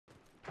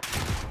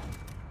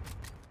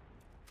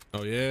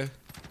Oh yeah.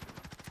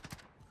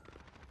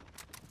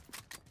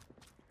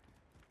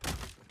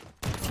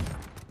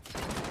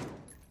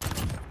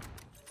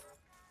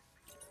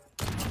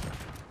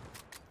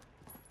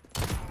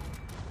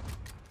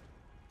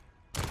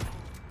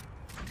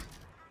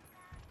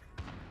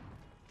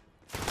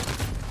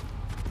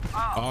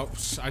 Oh,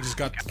 I just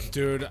got,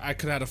 dude, I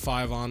could have had a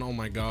 5 on. Oh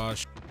my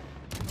gosh.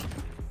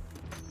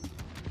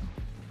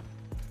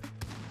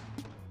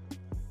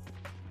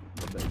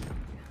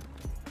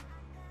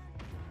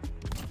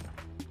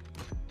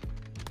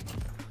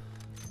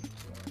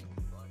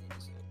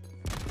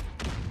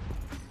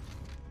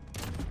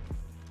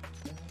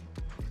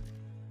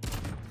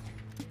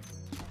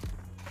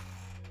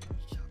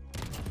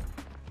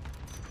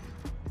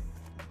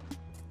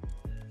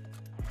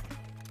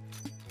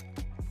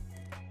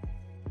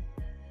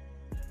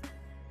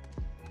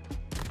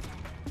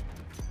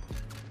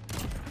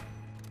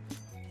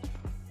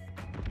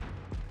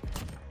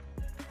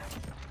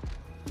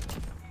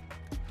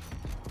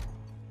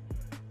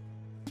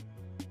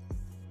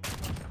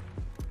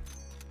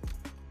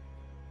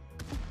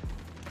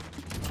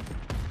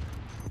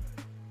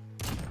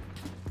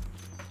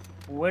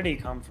 Where'd he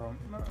come from?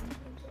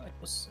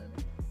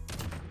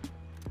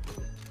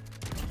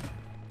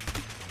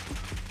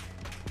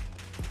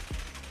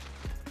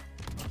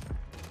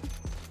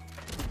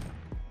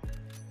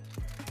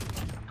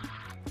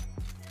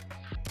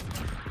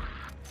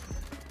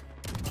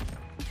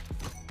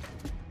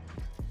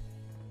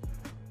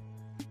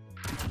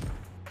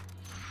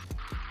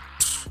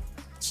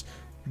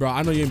 Bro,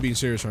 I know you ain't being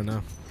serious right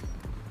now.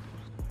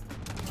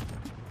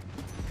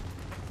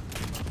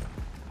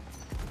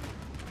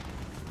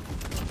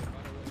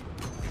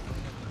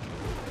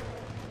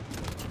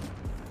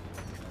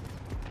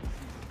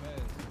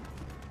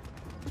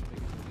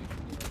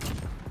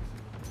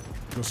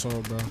 What's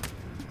up, bro?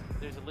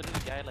 There's a literally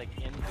guy like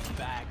in the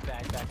back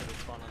of the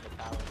spawn on the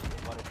tower,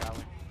 the water tower.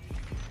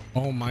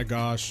 Oh my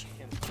gosh.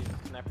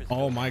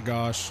 Oh my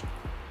gosh.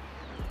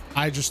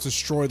 I just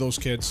destroy those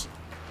kids.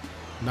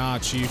 Nah,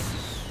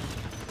 chief.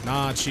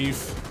 Nah,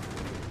 chief.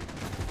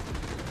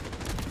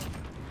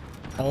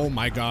 Oh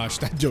my gosh,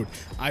 that dude.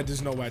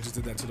 There's no way I just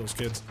did that to those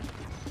kids.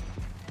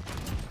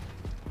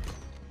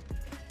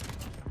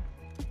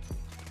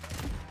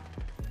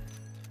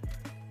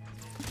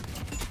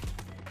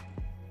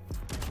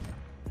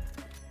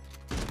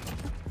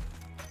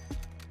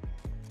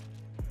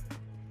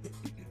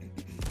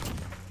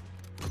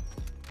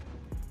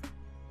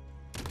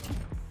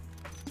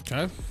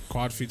 Okay,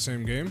 quad feet,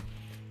 same game.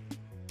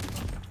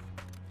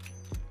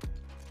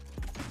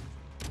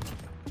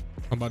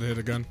 I'm about to hit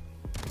again.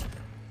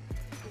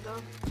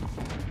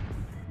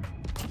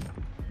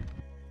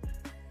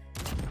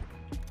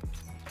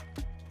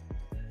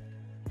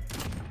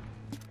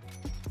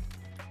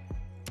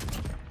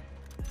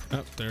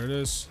 Yep, there it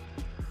is.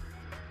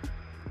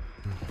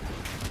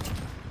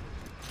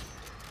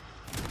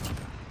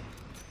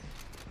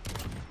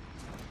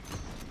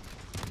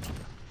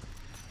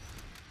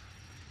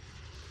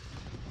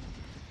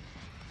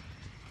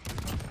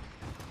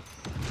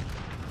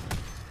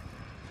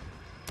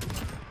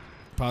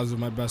 Positive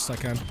my best I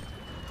can.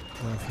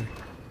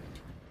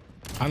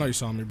 I know you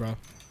saw me, bro.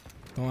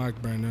 Don't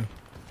act brand new.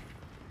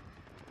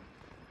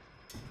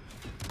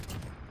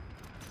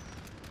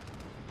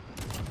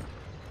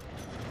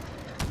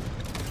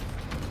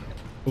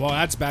 Well,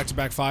 that's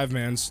back-to-back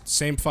 5-mans.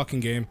 Same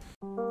fucking game.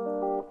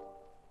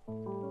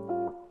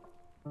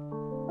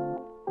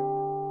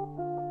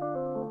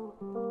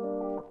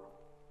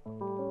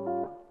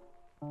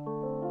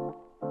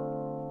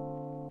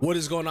 What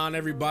is going on,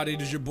 everybody?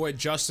 It is your boy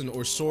Justin,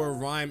 or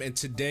SoaRGaming, and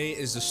today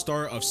is the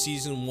start of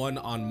Season 1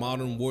 on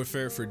Modern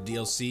Warfare for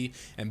DLC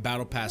and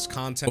Battle Pass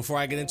content. Before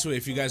I get into it,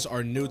 if you guys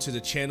are new to the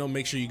channel,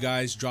 make sure you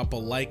guys drop a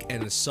like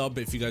and a sub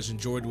if you guys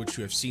enjoyed what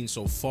you have seen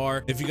so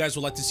far. If you guys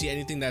would like to see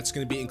anything that's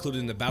going to be included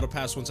in the Battle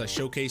Pass once I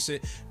showcase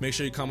it, make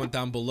sure you comment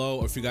down below,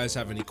 or if you guys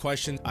have any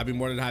questions, I'd be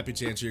more than happy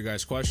to answer your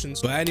guys'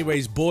 questions. But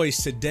anyways, boys,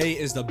 today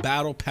is the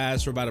Battle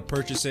Pass. We're about to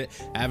purchase it.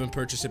 I haven't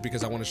purchased it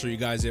because I want to show you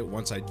guys it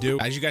once I do.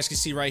 As you guys can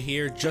see right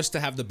here, just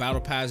to have the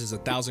Battle Pass is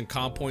 1,000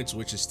 comp points,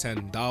 which is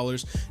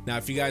 $10. Now,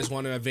 if you guys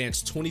want to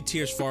advance 20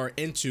 tiers far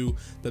into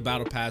the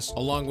Battle Pass,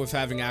 along with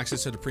having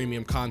access to the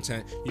premium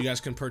content, you guys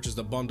can purchase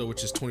the bundle,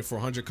 which is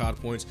 2,400 COD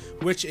points,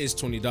 which is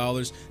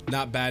 $20.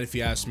 Not bad if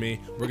you ask me.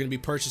 We're going to be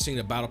purchasing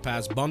the Battle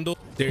Pass bundle.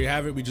 There you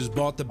have it. We just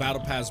bought the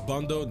Battle Pass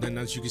bundle. Then,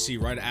 as you can see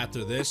right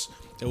after this,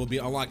 it will be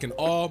unlocking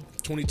all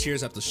 20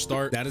 tiers at the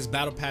start. That is,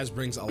 Battle Pass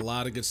brings a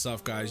lot of good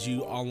stuff, guys.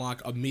 You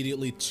unlock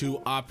immediately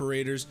 2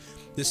 operators.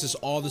 This is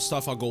all the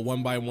stuff. I'll go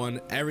one by one.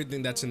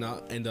 Everything that's in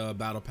the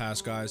Battle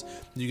Pass, guys.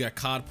 You get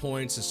COD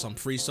points and some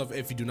free stuff.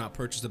 If you do not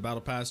purchase the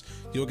Battle Pass,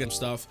 you'll get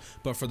stuff.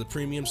 But for the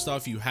premium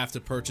stuff, you have to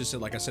purchase it.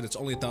 Like I said, it's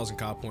only 1,000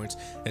 COD points.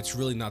 It's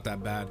really not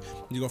that bad.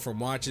 You go from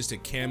watches to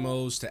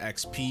camos to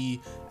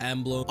XP,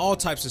 emblem, all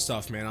types of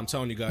stuff, man. I'm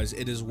telling you guys,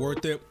 it is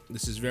worth it.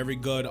 This is very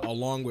good,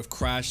 along with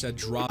Crash that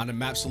dropped on a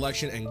map map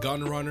selection, and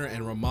Gun Runner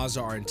and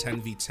Ramaza are in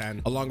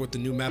 10v10, along with the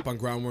new map on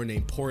Ground War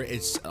named Port.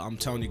 I'm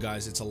telling you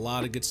guys, it's a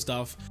lot of good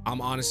stuff. I'm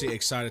honestly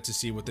excited to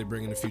see what they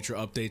bring in the future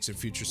updates and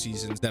future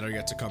seasons that are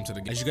yet to come to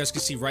the game. As you guys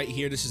can see right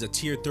here, this is a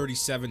tier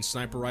 37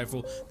 sniper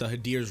rifle, the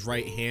Hadir's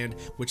right hand,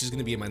 which is going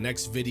to be in my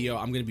next video.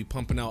 I'm going to be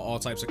pumping out all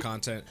types of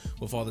content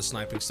with all the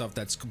sniping stuff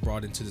that's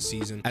brought into the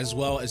season, as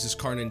well as this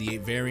Kar 98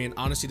 variant.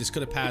 Honestly, this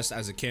could have passed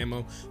as a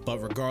camo,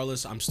 but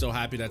regardless, I'm still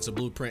happy that's a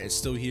blueprint. It's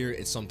still here.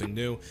 It's something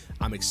new.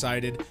 I'm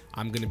excited.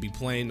 I'm going to be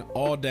playing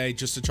all day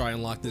just to try and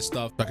unlock this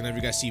stuff. I can have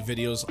you guys see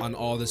videos on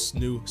all this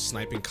new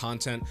sniping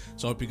content.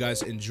 So I hope you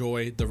guys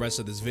enjoy the rest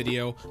of this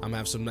video. I'm gonna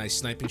have some nice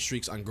sniping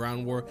streaks on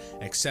Ground War,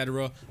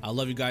 etc. I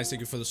love you guys. Thank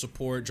you for the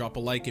support. Drop a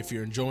like if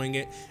you're enjoying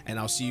it, and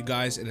I'll see you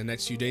guys in the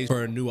next few days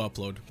for a new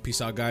upload.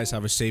 Peace out, guys.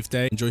 Have a safe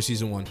day. Enjoy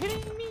season 1.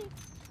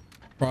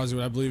 Rosie,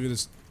 would I believe you?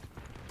 This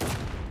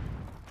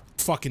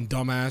fucking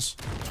dumbass.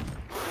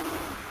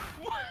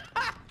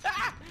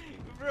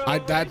 Bro,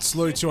 That's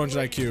literally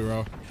 200 IQ,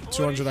 bro.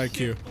 200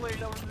 IQ.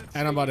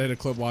 And I'm about to hit a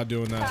clip while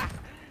doing that.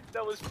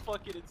 That was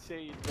fucking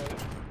insane, bro.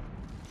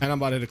 And I'm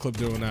about to hit a clip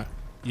doing that.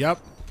 Yep.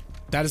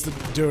 That is the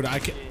dude.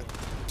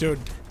 Dude,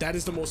 that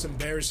is the most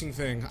embarrassing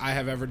thing I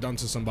have ever done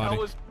to somebody.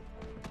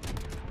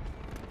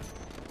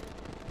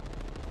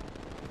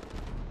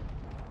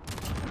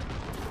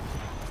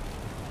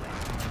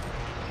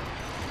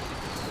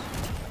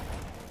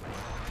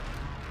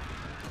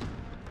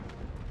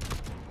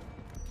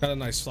 Got a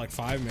nice like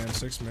 5-man,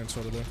 6-man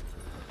sort of there.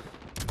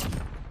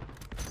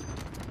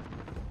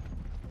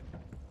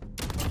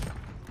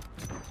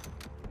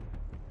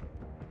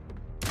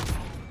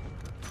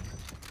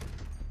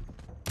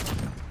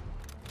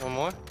 One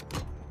more.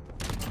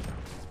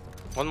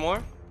 One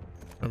more.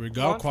 There we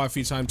go. Quad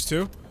feet times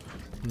 2.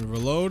 Let me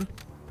reload.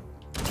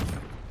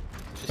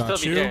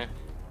 Got you.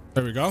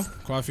 There we go.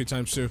 Quad feet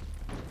times 2.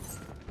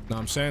 No,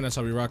 I'm saying that's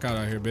how we rock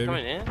out here, baby.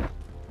 Coming in.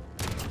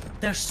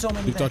 There's so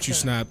many. You thought you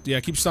snapped. Yeah,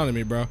 keep stunning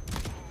me, bro.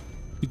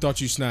 You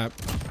thought you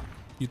snapped.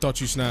 You thought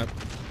you snapped.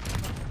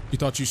 You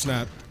thought you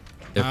snapped.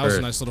 That was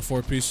a nice little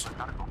 4-piece.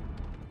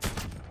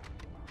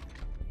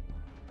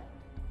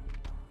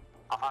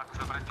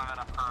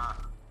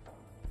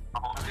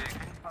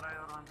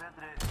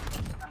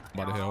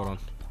 About to hit, hold on.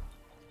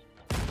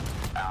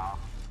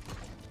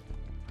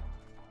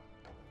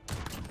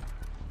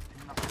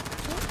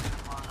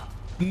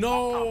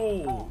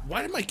 No!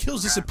 Why did my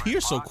kills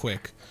disappear so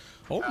quick?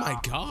 Oh my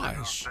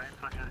gosh.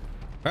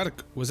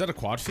 Was that a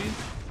quad feed?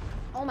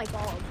 Oh my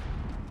god.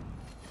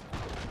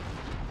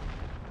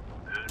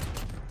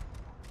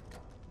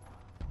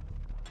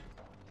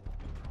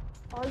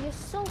 Oh, you're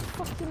so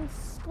fucking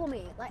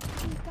scummy. Like,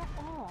 get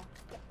off.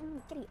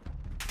 Get it.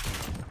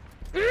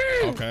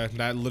 Okay,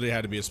 that literally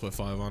had to be a split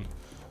 5 on.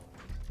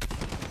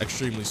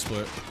 Extremely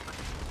split.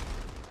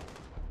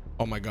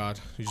 Oh my god,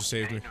 you just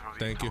saved me.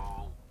 Thank you.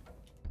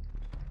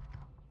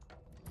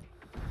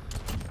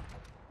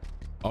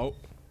 Oh.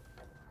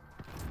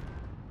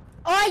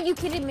 Oh, are you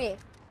kidding me?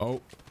 Oh.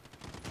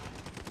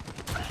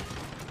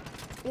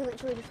 You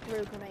literally just threw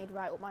a grenade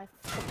right up my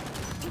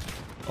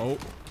Oh.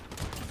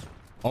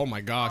 Oh my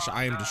gosh,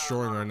 I am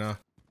destroying right now.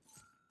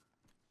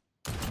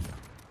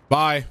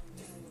 Bye.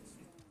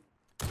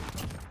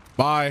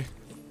 Bye.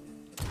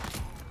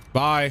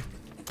 Bye.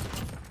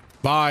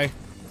 Bye.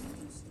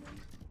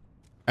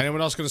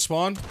 Anyone else gonna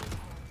spawn?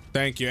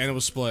 Thank you. And it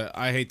was split.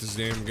 I hate this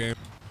damn game.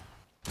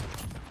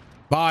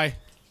 Bye.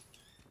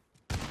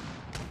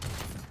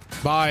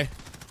 Bye.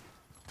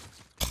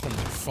 Oh my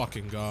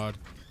fucking god.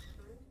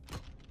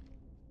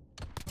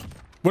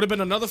 Would have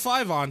been another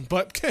 5 on,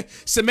 but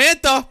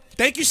Samantha,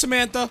 thank you,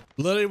 Samantha.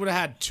 Literally would have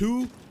had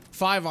 2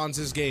 5-ons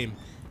this game.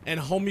 And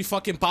homie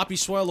fucking Poppy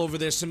Swell over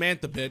there,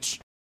 Samantha, bitch.